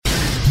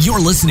You're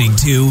listening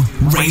to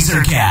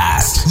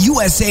Razorcast,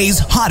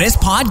 USA's hottest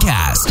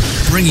podcast,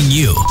 bringing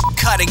you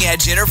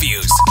cutting-edge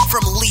interviews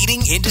from leading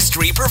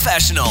industry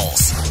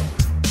professionals.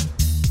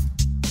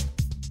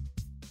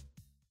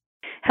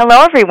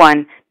 Hello,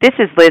 everyone. This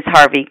is Liz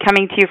Harvey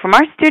coming to you from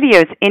our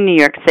studios in New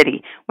York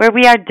City, where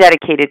we are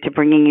dedicated to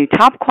bringing you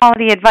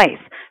top-quality advice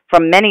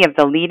from many of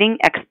the leading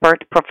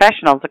expert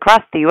professionals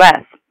across the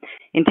U.S.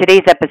 In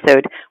today's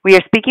episode, we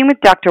are speaking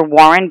with Dr.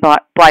 Warren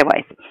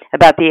Bleiweiss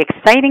about the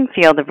exciting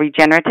field of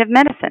regenerative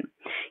medicine.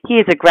 He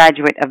is a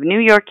graduate of New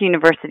York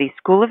University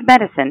School of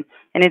Medicine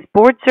and is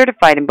board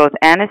certified in both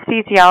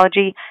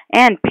anesthesiology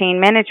and pain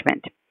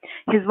management.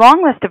 His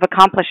long list of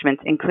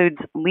accomplishments includes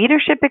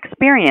leadership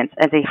experience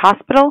as a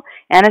hospital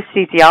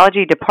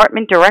anesthesiology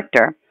department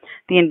director,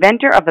 the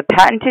inventor of a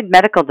patented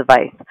medical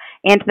device,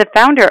 and the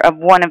founder of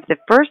one of the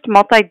first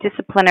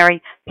multidisciplinary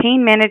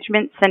pain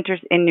management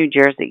centers in New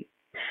Jersey.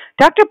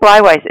 Dr.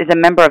 Bleiweiss is a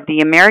member of the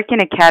American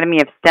Academy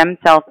of Stem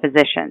Cell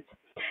Physicians.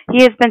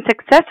 He has been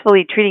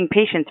successfully treating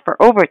patients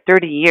for over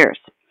 30 years.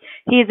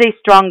 He is a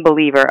strong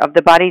believer of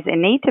the body's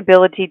innate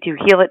ability to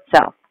heal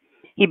itself.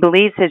 He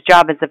believes his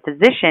job as a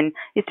physician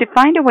is to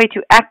find a way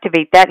to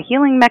activate that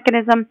healing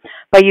mechanism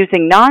by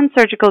using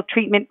non-surgical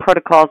treatment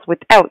protocols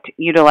without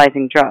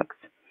utilizing drugs.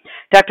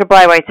 Dr.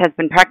 Bleiweiss has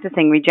been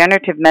practicing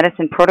regenerative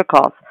medicine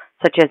protocols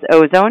such as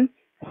ozone,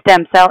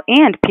 stem cell,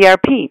 and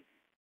PRP.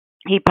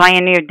 He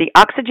pioneered the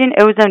oxygen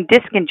ozone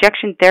disc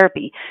injection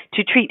therapy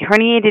to treat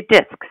herniated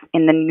discs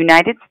in the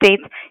United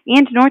States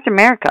and North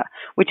America,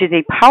 which is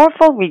a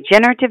powerful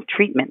regenerative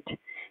treatment.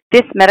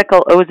 This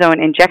medical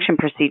ozone injection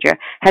procedure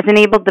has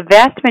enabled the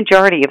vast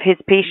majority of his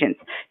patients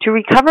to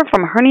recover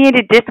from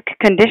herniated disc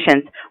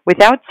conditions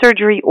without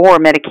surgery or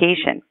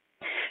medication.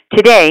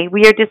 Today,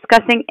 we are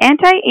discussing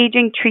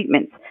anti-aging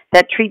treatments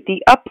that treat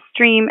the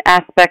upstream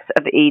aspects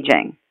of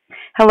aging.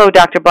 Hello,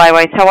 Dr.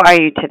 Bleiweiss. How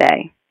are you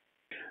today?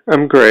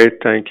 I'm great,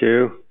 thank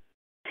you.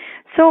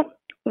 So,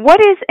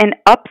 what is an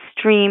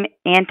upstream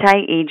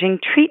anti-aging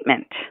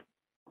treatment?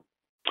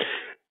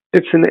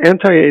 It's an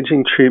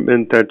anti-aging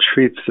treatment that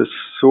treats the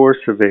source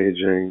of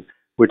aging,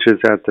 which is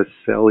at the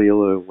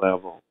cellular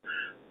level.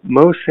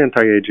 Most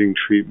anti-aging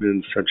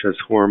treatments, such as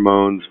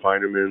hormones,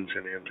 vitamins,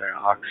 and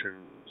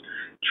antioxidants,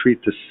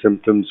 treat the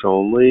symptoms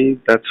only.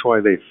 That's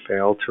why they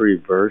fail to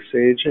reverse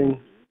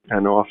aging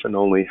and often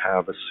only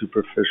have a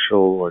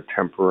superficial or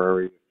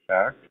temporary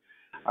effect.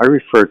 I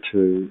refer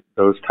to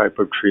those type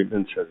of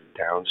treatments as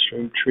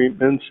downstream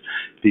treatments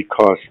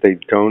because they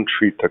don't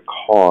treat the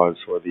cause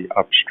or the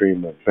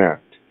upstream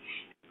event.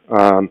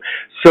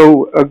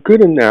 So a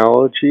good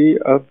analogy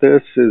of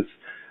this is,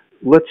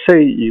 let's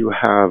say you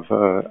have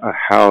a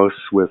house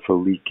with a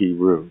leaky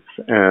roof,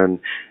 and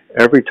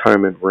every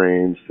time it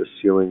rains, the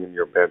ceiling in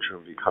your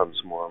bedroom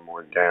becomes more and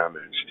more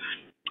damaged.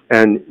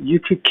 And you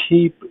could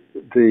keep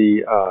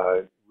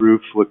the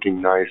roof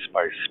looking nice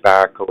by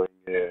spackling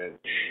it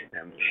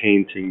and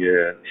painting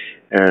it,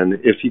 and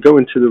if you go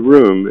into the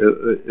room,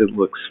 it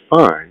looks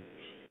fine,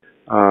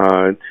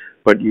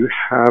 but you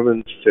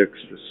haven't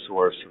fixed the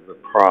source of the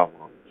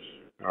problem.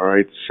 All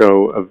right,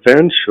 so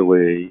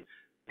eventually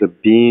the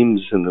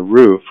beams in the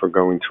roof are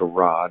going to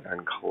rot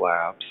and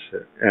collapse,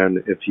 and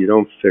if you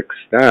don't fix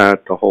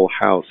that, the whole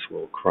house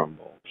will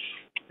crumble.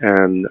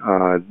 And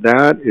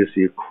that is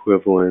the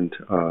equivalent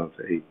of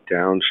a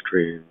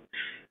downstream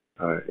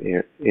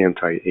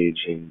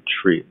anti-aging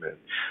treatment.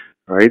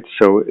 All right,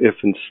 so if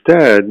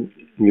instead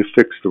you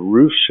fix the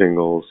roof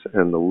shingles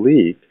and the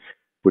leak,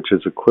 which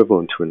is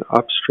equivalent to an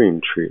upstream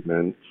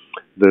treatment,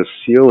 the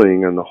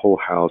ceiling and the whole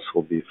house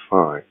will be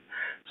fine.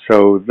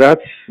 So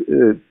that's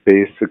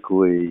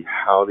basically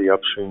how the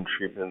upstream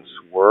treatments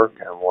work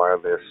and why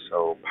they're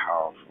so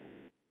powerful.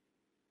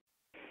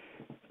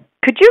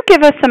 Could you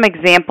give us some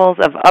examples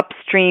of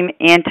upstream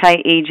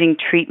anti-aging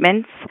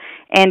treatments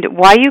and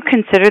why you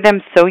consider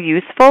them so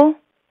useful?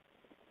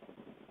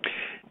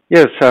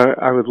 Yes,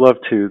 I would love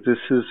to. This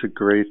is a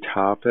great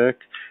topic,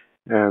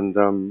 and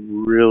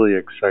I'm really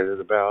excited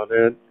about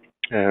it.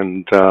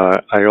 And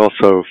I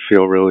also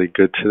feel really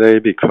good today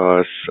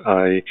because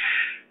I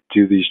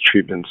do these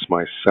treatments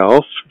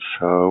myself.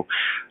 So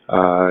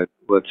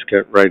let's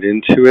get right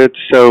into it.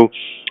 So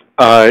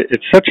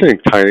it's such an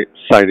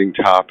exciting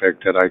topic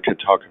that I could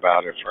talk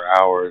about it for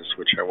hours,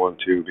 which I won't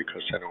do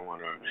because I don't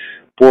want to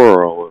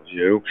bore all of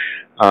you.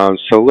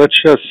 So let's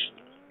just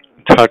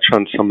touch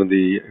on some of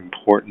the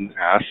important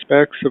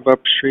aspects of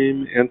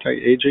upstream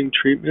anti-aging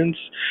treatments.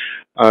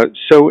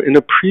 So in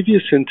a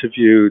previous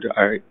interview,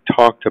 I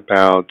talked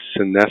about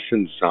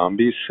senescent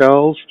zombie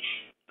cells,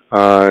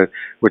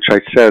 which I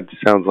said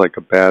sounds like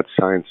a bad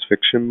science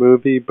fiction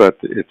movie, but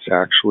it's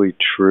actually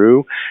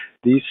true.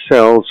 These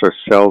cells are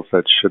cells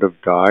that should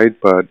have died,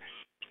 but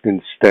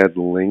instead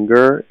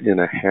linger in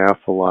a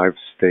half-alive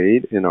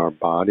state in our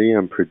body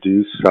and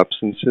produce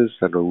substances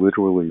that are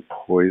literally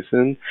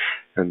poison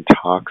and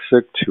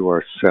toxic to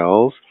our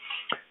cells.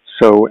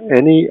 So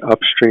any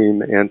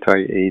upstream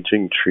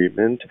anti-aging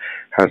treatment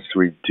has to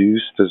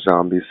reduce the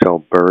zombie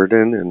cell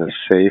burden in a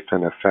safe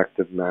and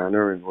effective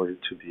manner in order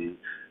to be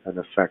an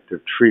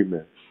effective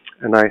treatment.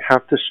 And I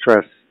have to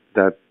stress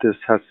that this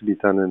has to be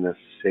done in a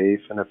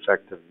safe and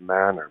effective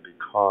manner,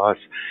 because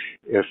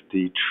if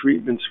the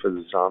treatments for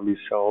the zombie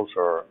cells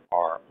are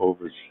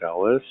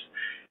overzealous,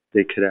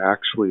 they could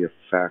actually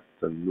affect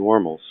the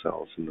normal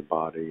cells in the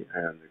body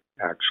and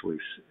actually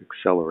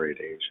accelerate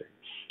aging.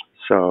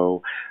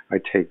 So I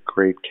take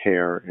great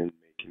care in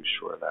making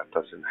sure that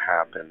doesn't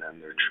happen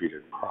and they're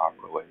treated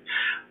properly.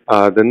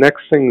 The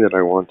next thing that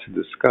I want to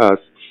discuss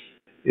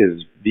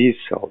is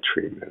V-cell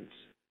treatments.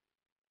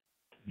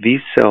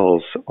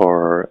 V-cells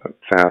are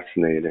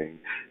fascinating.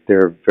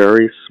 They're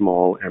very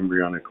small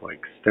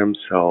embryonic-like stem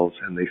cells,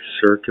 and they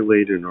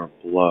circulate in our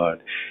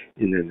blood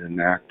in an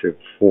inactive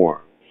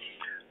form.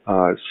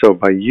 So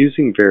by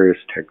using various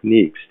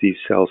techniques, these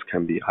cells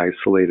can be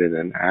isolated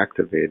and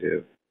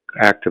activated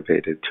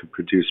to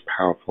produce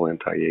powerful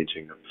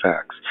anti-aging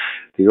effects.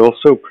 They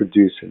also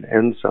produce an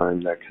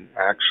enzyme that can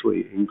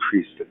actually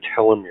increase the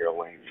telomere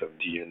length of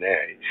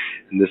DNA,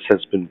 and this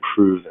has been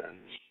proven.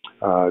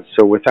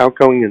 So without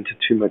going into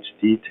too much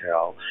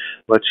detail,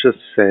 let's just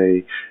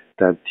say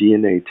that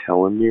DNA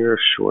telomere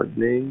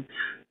shortening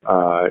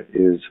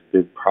is a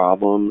big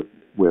problem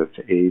with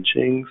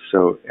aging.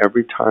 So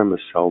every time a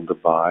cell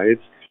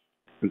divides,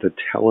 the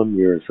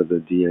telomeres of the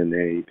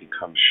DNA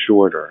become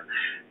shorter.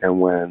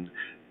 And when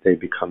they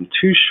become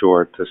too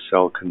short, the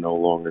cell can no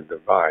longer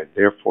divide.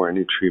 Therefore,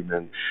 any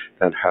treatment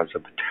that has a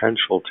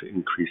potential to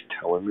increase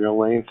telomere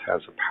length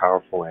has a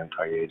powerful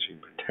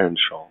anti-aging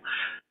potential.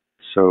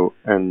 So,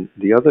 and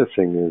the other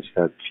thing is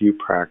that few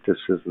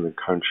practices in the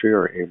country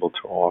are able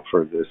to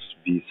offer this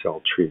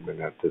V-cell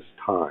treatment at this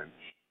time.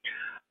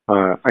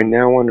 I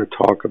now want to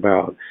talk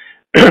about,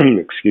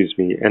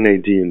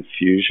 NAD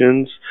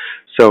infusions.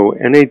 So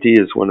NAD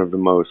is one of the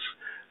most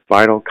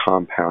vital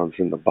compounds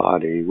in the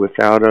body.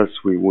 Without us,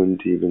 we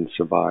wouldn't even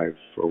survive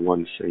for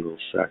 1 single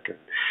second.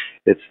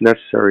 It's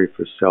necessary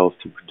for cells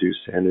to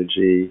produce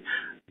energy,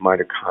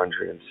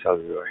 mitochondria and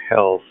cellular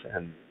health,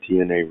 and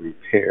DNA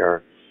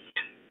repair,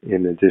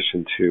 in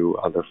addition to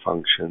other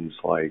functions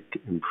like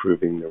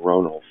improving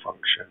neuronal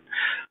function.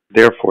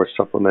 Therefore,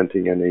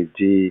 supplementing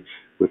NAD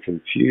with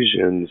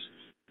infusions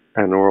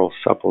and oral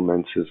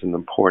supplements is an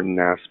important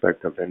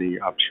aspect of any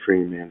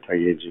upstream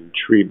anti-aging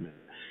treatment.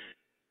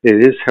 It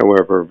is,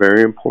 however,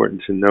 very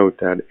important to note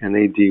that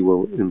NAD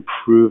will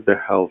improve the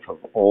health of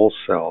all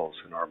cells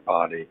in our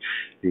body,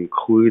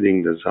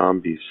 including the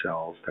zombie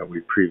cells that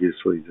we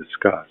previously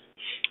discussed.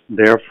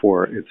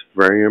 Therefore, it's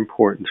very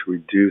important to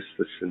reduce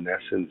the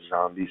senescent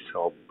zombie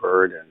cell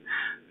burden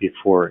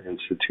before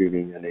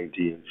instituting NAD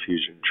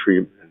infusion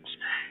treatments.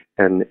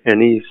 And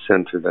any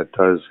center that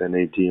does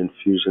NAD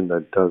infusion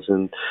that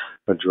doesn't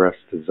address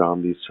the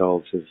zombie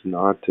cells is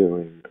not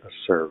doing a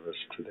service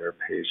to their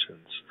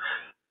patients.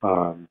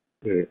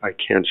 I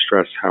can't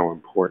stress how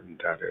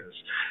important that is.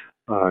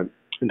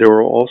 There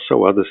are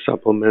also other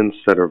supplements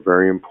that are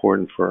very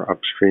important for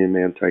upstream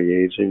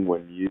anti-aging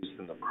when used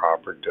in the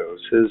proper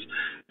doses,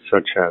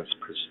 such as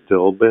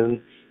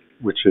pristilbin,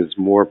 which is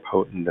more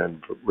potent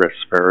than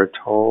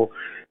resveratrol,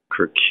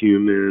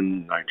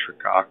 curcumin,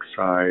 nitric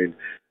oxide,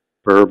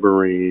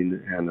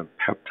 berberine, and a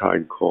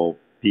peptide called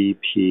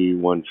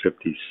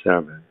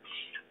BP157.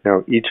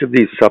 Now, each of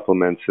these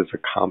supplements is a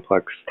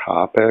complex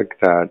topic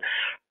that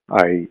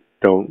I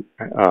don't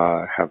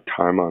have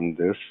time on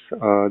this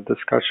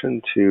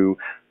discussion to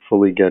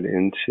fully get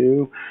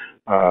into,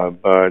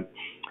 but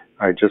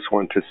I just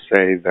want to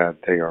say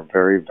that they are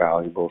very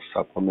valuable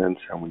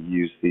supplements, and we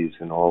use these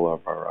in all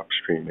of our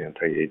upstream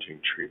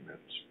anti-aging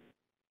treatments.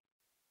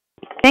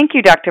 Thank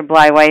you, Dr.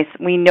 Bleiweiss.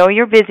 We know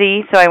you're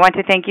busy, so I want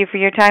to thank you for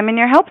your time and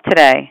your help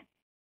today.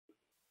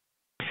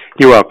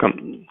 You're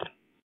welcome.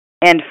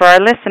 And for our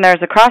listeners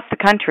across the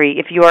country,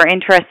 if you are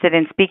interested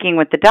in speaking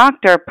with the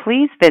doctor,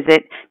 please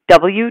visit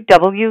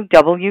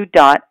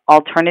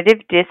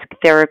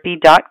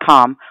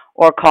www.alternativedisctherapy.com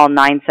or call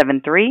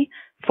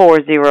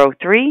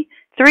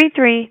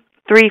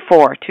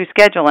 973-403-3334 to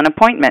schedule an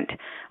appointment.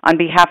 On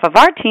behalf of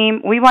our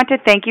team, we want to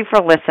thank you for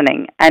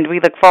listening, and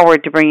we look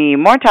forward to bringing you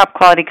more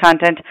top-quality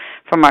content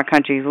from our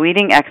country's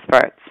leading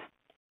experts.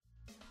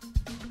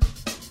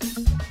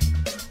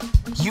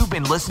 You've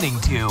been listening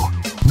to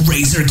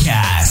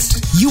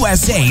RazorCast,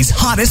 USA's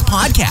hottest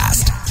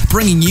podcast,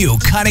 bringing you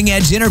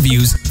cutting-edge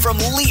interviews from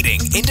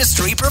leading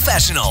industry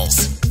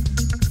professionals.